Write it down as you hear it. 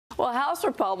Well, House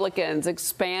Republicans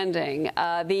expanding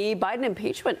the Biden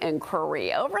impeachment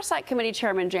inquiry. Oversight Committee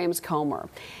Chairman James Comer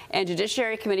and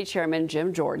Judiciary Committee Chairman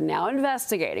Jim Jordan now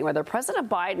investigating whether President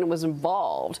Biden was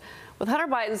involved with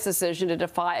Hunter Biden's decision to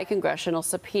defy a congressional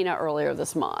subpoena earlier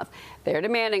this month. They're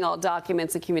demanding all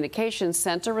documents and communications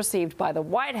sent or received by the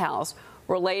White House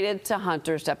related to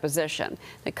Hunter's deposition.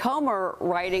 Now, Comer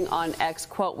writing on X,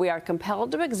 quote, "We are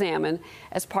compelled to examine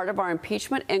as part of our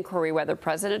impeachment inquiry whether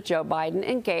President Joe Biden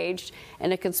engaged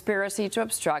in a conspiracy to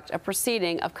obstruct a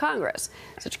proceeding of Congress.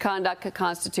 Such conduct could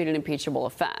constitute an impeachable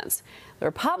offense." The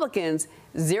Republicans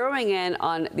zeroing in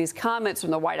on these comments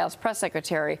from the White House press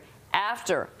secretary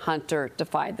after Hunter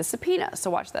defied the subpoena.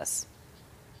 So watch this.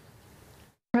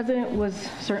 The president was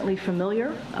certainly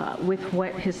familiar with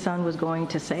what his son was going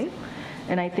to say.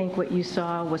 And I think what you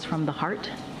saw was from the heart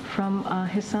from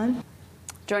his son.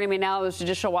 Joining me now is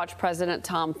Judicial Watch President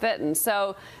Tom Fitton.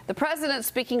 So the president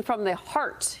speaking from the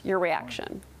heart, your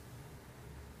reaction?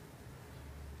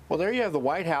 Well, there you have the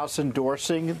White House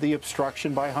endorsing the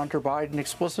obstruction by Hunter Biden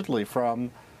explicitly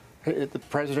from the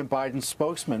President Biden's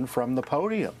spokesman from the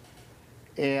podium.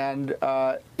 And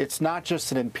it's not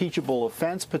just an impeachable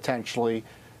offense potentially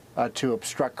to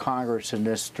obstruct Congress in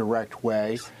this direct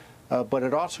way, but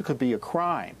it also could be a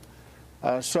crime.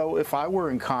 So if I were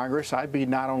in Congress, I'd be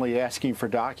not only asking for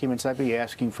documents, I'd be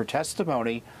asking for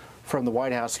testimony from the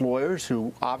White House lawyers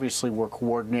who obviously were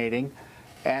coordinating.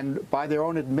 And by their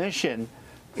own admission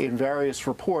in various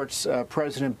reports,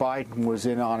 President Biden was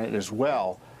in on it as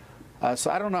well.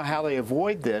 So I don't know how they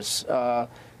avoid this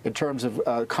in terms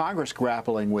of Congress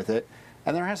grappling with it.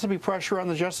 And there has to be pressure on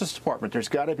the Justice Department. There's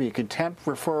got to be a contempt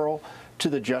referral to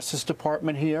the Justice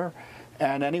Department here.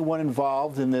 And anyone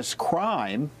involved in this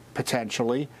crime,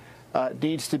 potentially,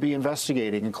 needs to be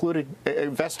investigated, including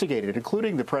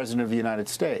the President of the United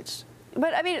States.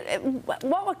 But, I mean,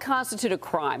 what would constitute a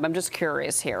crime? I'm just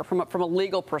curious here from a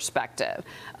legal perspective,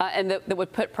 and that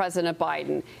would put President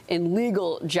Biden in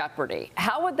legal jeopardy.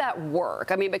 How would that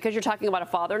work? I mean, because you're talking about a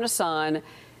father and a son.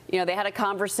 You know, they had a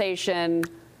conversation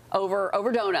over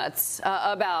donuts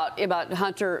about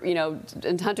Hunter, you know,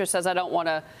 and Hunter says, I don't want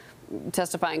to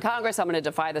testify in Congress, I'm going to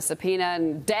defy the subpoena,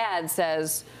 and Dad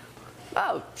says,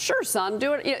 "Oh, sure, son,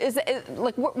 do it."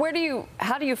 Like,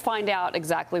 how do you find out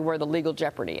exactly where the legal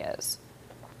jeopardy is?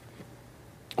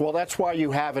 Well, that's why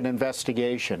you have an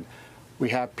investigation. We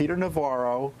have Peter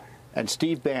Navarro and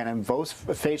Steve Bannon both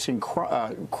facing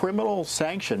criminal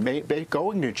sanction,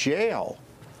 going to jail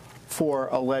for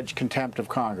alleged contempt of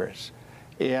Congress,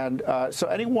 and so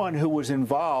anyone who was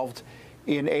involved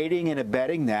in aiding and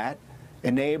abetting that,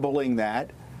 enabling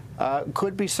that,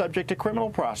 could be subject to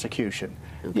criminal prosecution.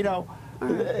 You know,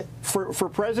 for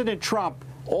President Trump,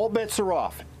 all bets are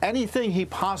off. Anything he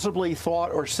possibly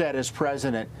thought or said as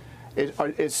president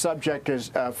is subject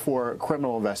for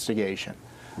criminal investigation.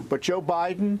 But Joe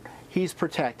Biden, he's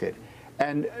protected.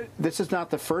 And this is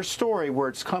not the first story where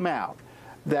it's come out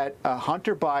that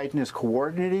Hunter Biden is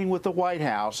coordinating with the White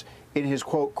House in his,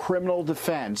 quote, criminal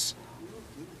defense.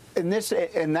 In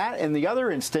the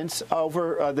other instance,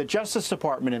 over the Justice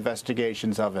Department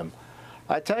investigations of him.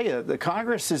 I tell you, the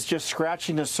Congress is just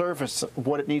scratching the surface of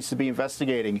what it needs to be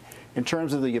investigating in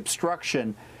terms of the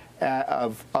obstruction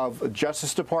of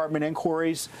Justice Department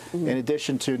inquiries, in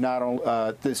addition to not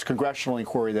only this congressional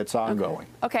inquiry that's ongoing.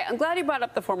 Okay, I'm glad you brought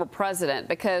up the former president,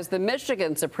 because the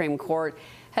Michigan Supreme Court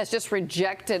has just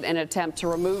rejected an attempt to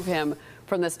remove him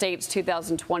from the state's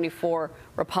 2024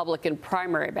 Republican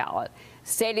primary ballot,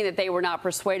 stating that they were not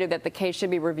persuaded that the case should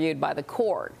be reviewed by the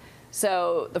court.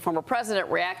 So the former president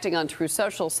reacting on Truth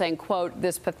Social saying, quote,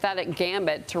 "This pathetic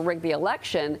gambit to rig the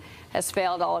election has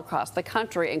failed all across the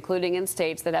country, including in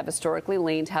states that have historically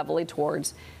leaned heavily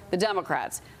towards the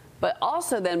Democrats." But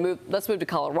also then let's move to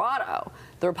Colorado.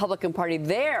 The Republican Party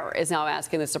there is now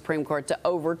asking the Supreme Court to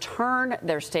overturn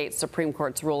their state Supreme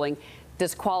Court's ruling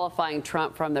disqualifying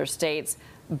Trump from their state's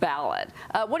ballot.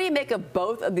 What do you make of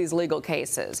both of these legal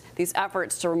cases, these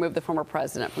efforts to remove the former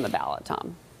president from the ballot,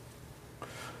 Tom?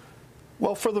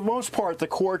 Well, for the most part, the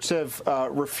courts have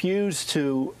refused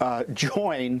to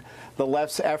join the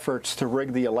left's efforts to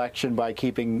rig the election by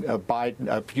keeping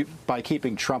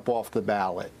keeping Trump off the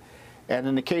ballot. And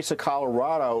in the case of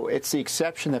Colorado, it's the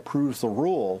exception that proves the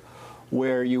rule,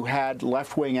 where you had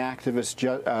left-wing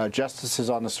activist justices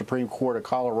on the Supreme Court of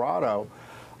Colorado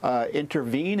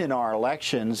intervene in our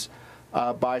elections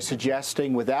by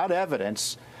suggesting, without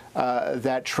evidence,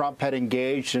 that Trump had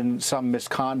engaged in some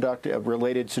misconduct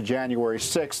related to January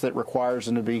 6th that requires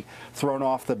him to be thrown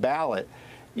off the ballot.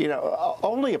 You know,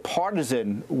 only a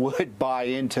partisan would buy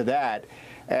into that.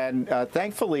 And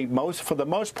thankfully, for the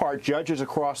most part, judges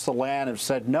across the land have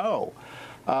said no.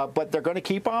 But they're going to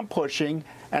keep on pushing,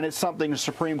 and it's something the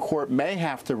Supreme Court may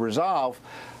have to resolve.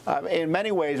 In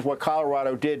many ways, what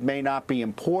Colorado did may not be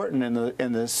important in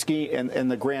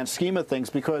the grand scheme of things,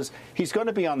 because he's going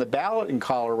to be on the ballot in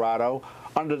Colorado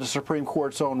under the Supreme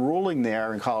Court's own ruling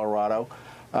there in Colorado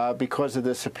because of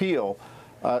this appeal.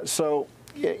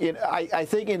 I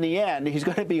think in the end he's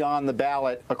going to be on the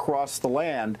ballot across the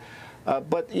land.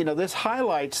 But this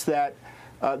highlights that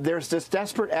there's this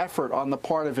desperate effort on the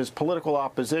part of his political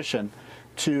opposition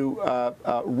to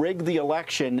rig the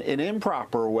election in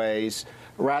improper ways,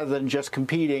 rather than just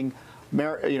competing,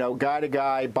 guy to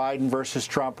guy, Biden versus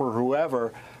Trump or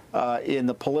whoever, in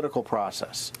the political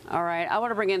process. All right. I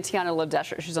want to bring in Tiana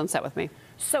Ledesher. She's on set with me.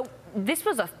 So this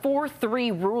was a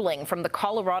 4-3 ruling from the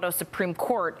Colorado Supreme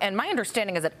Court, and my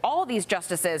understanding is that all these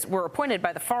justices were appointed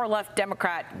by the far-left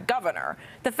Democrat governor.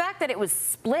 The fact that it was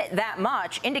split that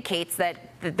much indicates that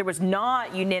there was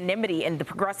not unanimity in the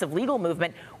progressive legal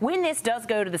movement. When this does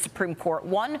go to the Supreme Court,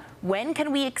 one, when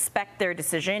can we expect their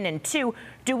decision? And two,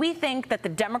 do we think that the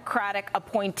Democratic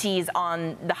appointees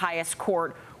on the highest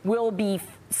court will be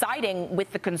siding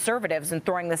with the conservatives and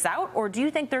throwing this out, or do you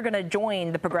think they're going to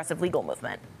join the progressive legal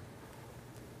movement?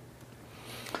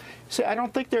 See, I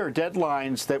don't think there are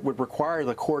deadlines that would require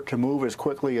the court to move as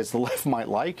quickly as the left might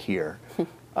like here.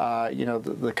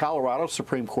 The Colorado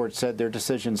Supreme Court said their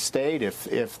decision stayed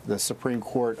if the Supreme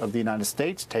Court of the United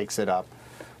States takes it up.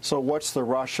 So what's the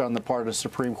rush on the part of the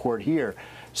Supreme Court here?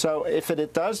 So if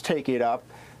it does take it up,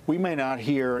 we may not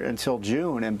hear until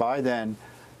June, and by then,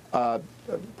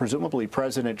 presumably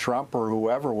President Trump or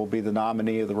whoever will be the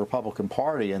nominee of the Republican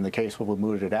Party, and the case will be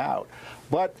mooted out.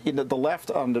 But the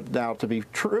left, now to be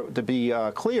clear,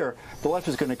 the left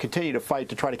is going to continue to fight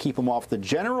to try to keep them off the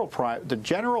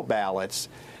general ballots,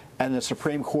 and the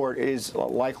Supreme Court is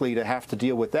likely to have to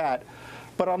deal with that.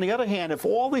 But on the other hand, if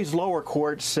all these lower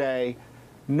courts say,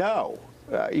 no,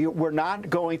 we're not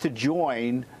going to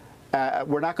join,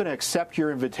 we're not going to accept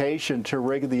your invitation to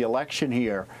rig the election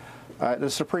here, the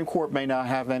Supreme Court may not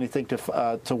have anything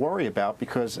to worry about,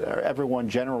 because everyone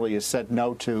generally has said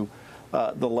no to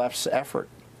the left's effort.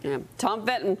 Yeah. Tom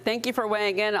Fitton, thank you for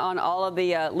weighing in on all of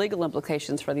the legal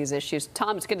implications for these issues.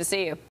 Tom, it's good to see you.